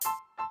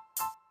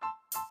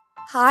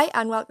Hi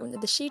and welcome to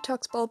the She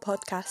Talks Ball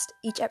podcast.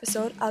 Each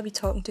episode I'll be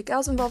talking to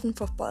girls involved in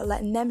football,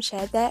 letting them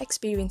share their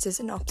experiences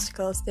and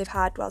obstacles they've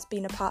had whilst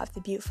being a part of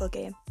the beautiful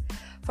game.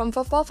 From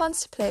football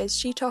fans to players,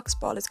 She Talks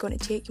Ball is going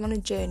to take you on a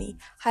journey,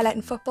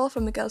 highlighting football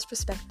from a girl's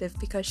perspective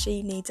because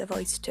she needs a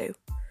voice too.